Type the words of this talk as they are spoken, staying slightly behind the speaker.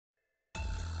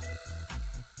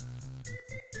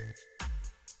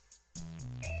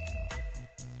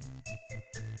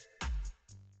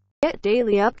Get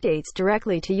daily updates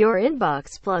directly to your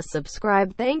inbox plus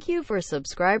subscribe. Thank you for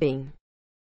subscribing.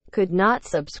 Could not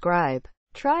subscribe?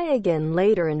 Try again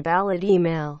later. Invalid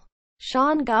email.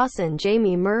 Sean Goss and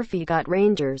Jamie Murphy got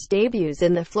Rangers debuts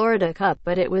in the Florida Cup,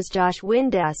 but it was Josh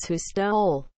Windass who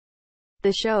stole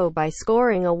the show by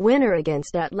scoring a winner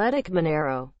against Atletico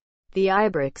Mineiro. The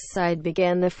Ibrox side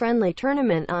began the friendly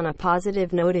tournament on a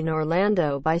positive note in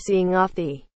Orlando by seeing off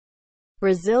the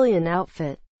Brazilian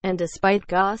outfit. And despite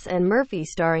Goss and Murphy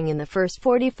starring in the first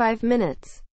 45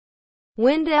 minutes,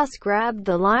 Windass grabbed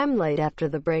the limelight after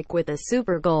the break with a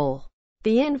super goal.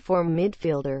 The in-form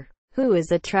midfielder, who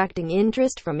is attracting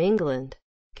interest from England,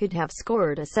 could have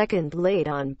scored a second late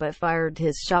on but fired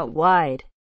his shot wide.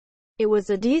 It was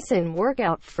a decent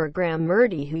workout for Graham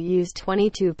Murdy, who used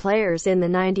 22 players in the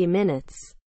 90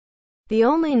 minutes. The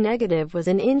only negative was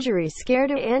an injury scare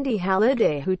to Andy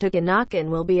Halliday, who took a knock and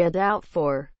will be a doubt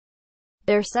for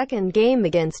their second game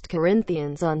against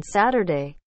Corinthians on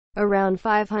Saturday. Around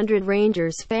 500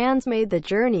 Rangers fans made the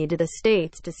journey to the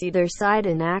States to see their side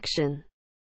in action.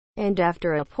 And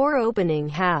after a poor opening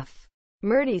half,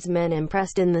 Murdy's men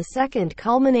impressed in the second,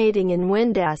 culminating in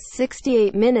Windass'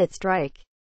 68-minute strike.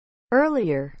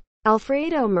 Earlier,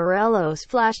 Alfredo Morelos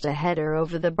flashed a header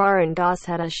over the bar and Goss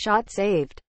had a shot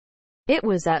saved. It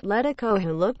was Atletico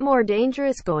who looked more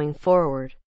dangerous going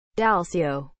forward.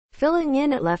 Dalcio, filling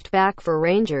in at left back for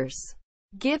Rangers,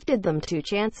 gifted them 2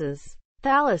 chances.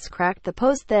 Thales cracked the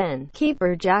post, then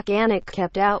keeper Jack Anick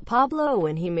kept out Pablo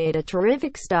when he made a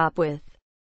terrific stop with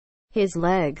his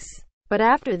legs. But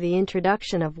after the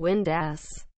introduction of Windass,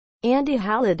 Andy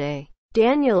Halliday,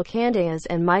 Daniel Candeias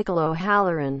and Michael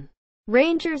O'Halloran,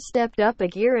 Rangers stepped up a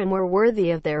gear and were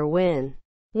worthy of their win.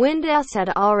 Windass had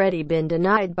already been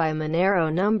denied by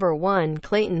Mineiro number 1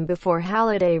 Clayton before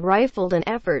Halliday rifled an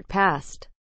effort past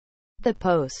the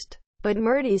post. But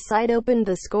Murdy's side opened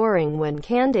the scoring when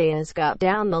Candeias got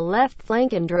down the left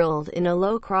flank and drilled in a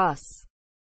low cross.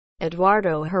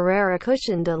 Eduardo Herrera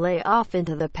cushioned a lay-off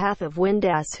into the path of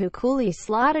Windass, who coolly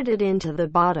slotted it into the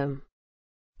bottom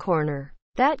corner.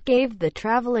 That gave the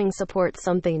traveling support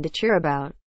something to cheer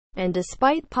about. And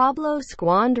despite Pablo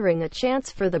squandering a chance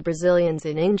for the Brazilians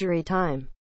in injury time,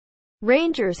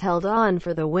 Rangers held on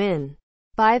for the win.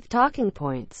 5 talking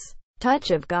points.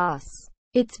 Touch of Goss.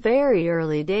 It's very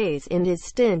early days in his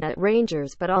stint at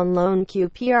Rangers, but on loan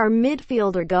QPR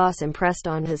midfielder Goss impressed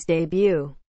on his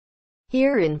debut.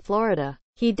 Here in Florida,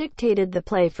 he dictated the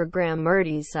play for Graham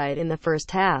Murdy's side in the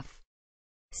first half,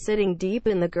 sitting deep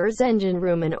in the Gers engine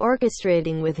room and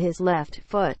orchestrating with his left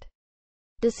foot.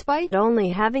 Despite only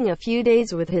having a few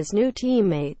days with his new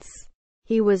teammates,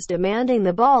 he was demanding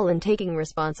the ball and taking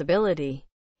responsibility.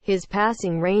 His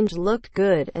passing range looked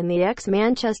good, and the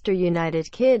ex-Manchester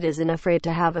United kid isn't afraid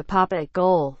to have a pop at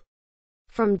goal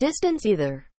from distance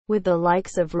either. With the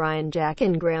likes of Ryan Jack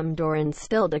and Graham Dorrans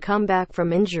still to come back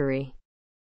from injury,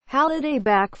 Halliday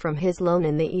back from his loan,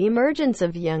 and the emergence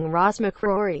of young Ross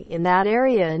McCrory in that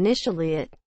area, initially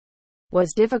it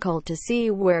was difficult to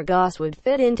see where Goss would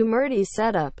fit into Murdy's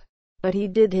setup, but he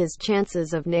did his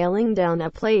chances of nailing down a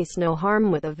place no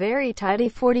harm with a very tidy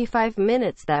 45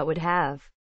 minutes that would have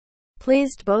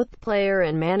pleased both player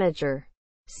and manager.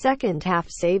 Second half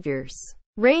saviors.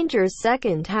 Rangers'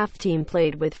 second half team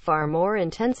played with far more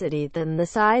intensity than the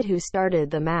side who started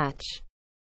the match.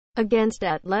 Against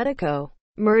Atletico,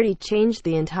 Murdy changed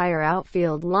the entire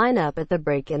outfield lineup at the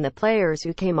break, and the players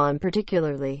who came on,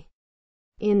 particularly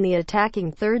in the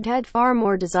attacking third, had far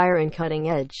more desire and cutting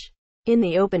edge. In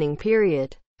the opening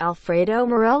period, Alfredo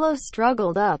Morelos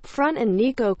struggled up front and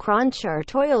Nico Kronchar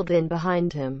toiled in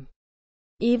behind him,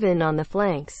 even on the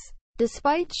flanks.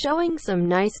 Despite showing some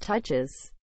nice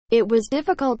touches, it was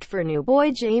difficult for new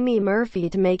boy Jamie Murphy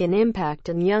to make an impact,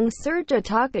 and young Serge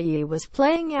Takayi was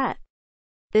playing at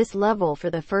this level for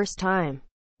the first time.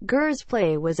 Gers'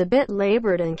 play was a bit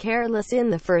labored and careless in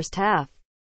the first half,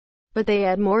 but they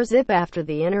had more zip after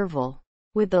the interval,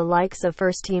 with the likes of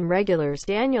first-team regulars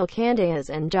Daniel Candeias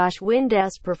and Josh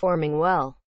Windass performing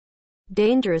well.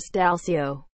 Dangerous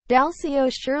Dalcio.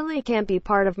 Dalcio surely can't be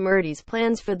part of Murdy's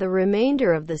plans for the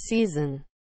remainder of the season.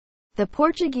 The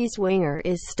Portuguese winger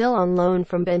is still on loan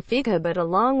from Benfica, but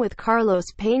along with Carlos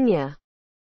Peña,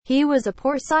 he was a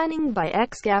poor signing by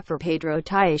ex-gaffer Pedro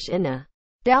Teixeira.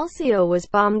 Dalcio was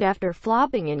bombed after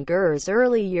flopping in Gers'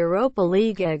 early Europa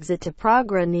League exit to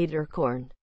Praga Niederkorn,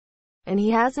 and he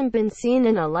hasn't been seen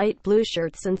in a light blue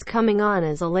shirt since coming on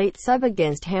as a late sub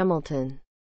against Hamilton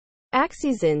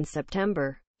Axis in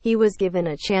September. He was given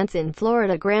a chance in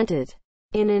Florida, granted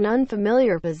in an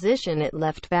unfamiliar position at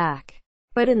left back.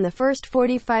 But in the first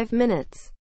 45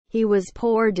 minutes, he was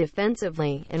poor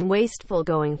defensively and wasteful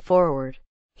going forward.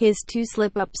 His two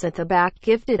slip-ups at the back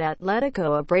gifted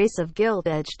Atletico a brace of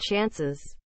gilt-edged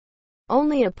chances.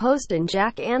 Only a post and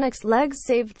Jack Annick's legs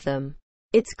saved them.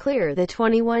 It's clear the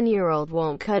 21-year-old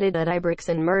won't cut it at Ibrox,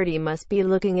 and Murty must be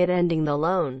looking at ending the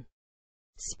loan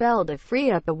spell to free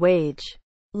up a wage.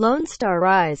 Lone Star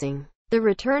Rising. The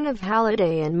return of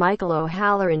Halliday and Michael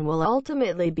O'Halloran will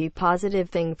ultimately be a positive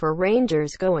thing for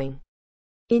Rangers going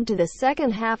into the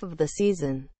second half of the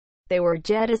season. They were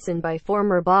jettisoned by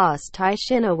former boss Ty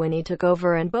Shino when he took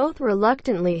over, and both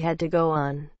reluctantly had to go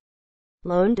on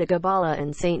loan to Gabala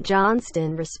and St.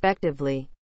 Johnstone respectively.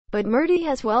 But Murty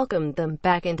has welcomed them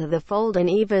back into the fold, and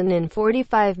even in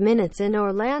 45 minutes in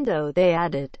Orlando they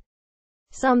added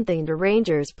something to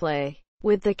Rangers' play.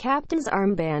 With the captain's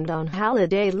armband on,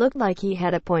 Halliday looked like he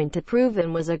had a point to prove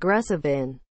and was aggressive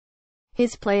in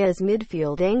his play as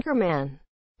midfield anchorman.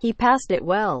 He passed it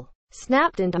well,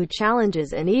 snapped into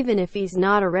challenges, and even if he's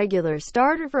not a regular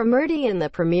starter for Murty in the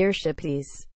Premiership,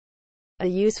 he's a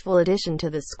useful addition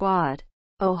to the squad.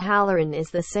 O'Halloran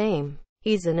is the same.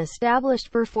 He's an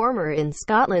established performer in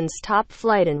Scotland's top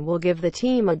flight and will give the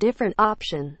team a different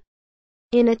option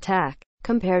in attack,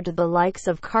 compared to the likes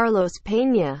of Carlos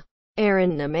Peña,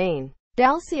 Aaron Namain,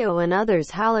 Dalcio and others.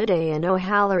 Halliday and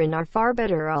O'Halloran are far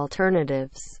better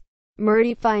alternatives.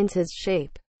 Murty finds his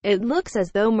shape. It looks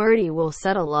as though Murty will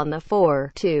settle on the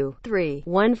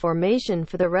 4-2-3-1 formation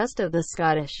for the rest of the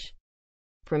Scottish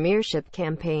Premiership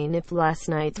campaign if last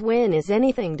night's win is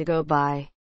anything to go by.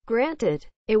 Granted,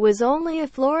 it was only a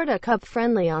Florida Cup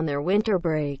friendly on their winter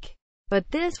break, but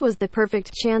this was the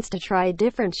perfect chance to try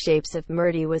different shapes if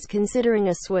Murty was considering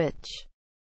a switch.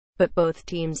 But both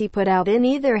teams he put out in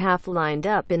either half lined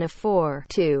up in a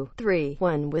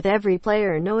 4-2-3-1 with every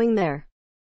player knowing their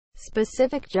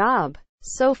specific job.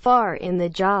 So far in the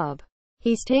job,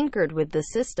 he's tinkered with the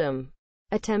system,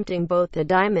 attempting both the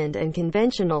diamond and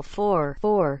conventional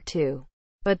 4-4-2.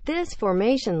 But this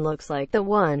formation looks like the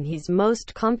one he's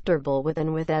most comfortable with,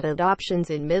 and with added options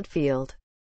in midfield,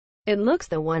 it looks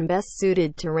the one best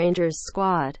suited to Rangers'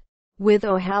 squad. With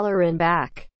O'Halloran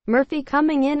back, Murphy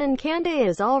coming in, and Kande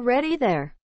is already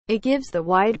there, it gives the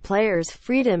wide players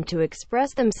freedom to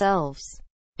express themselves.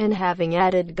 And having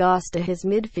added Goss to his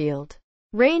midfield,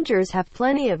 Rangers have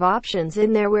plenty of options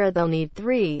in there where they'll need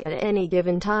three at any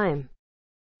given time.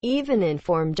 Even in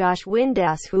form Josh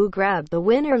Windass, who grabbed the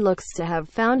winner, looks to have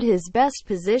found his best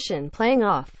position, playing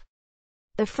off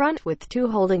the front with two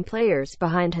holding players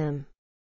behind him.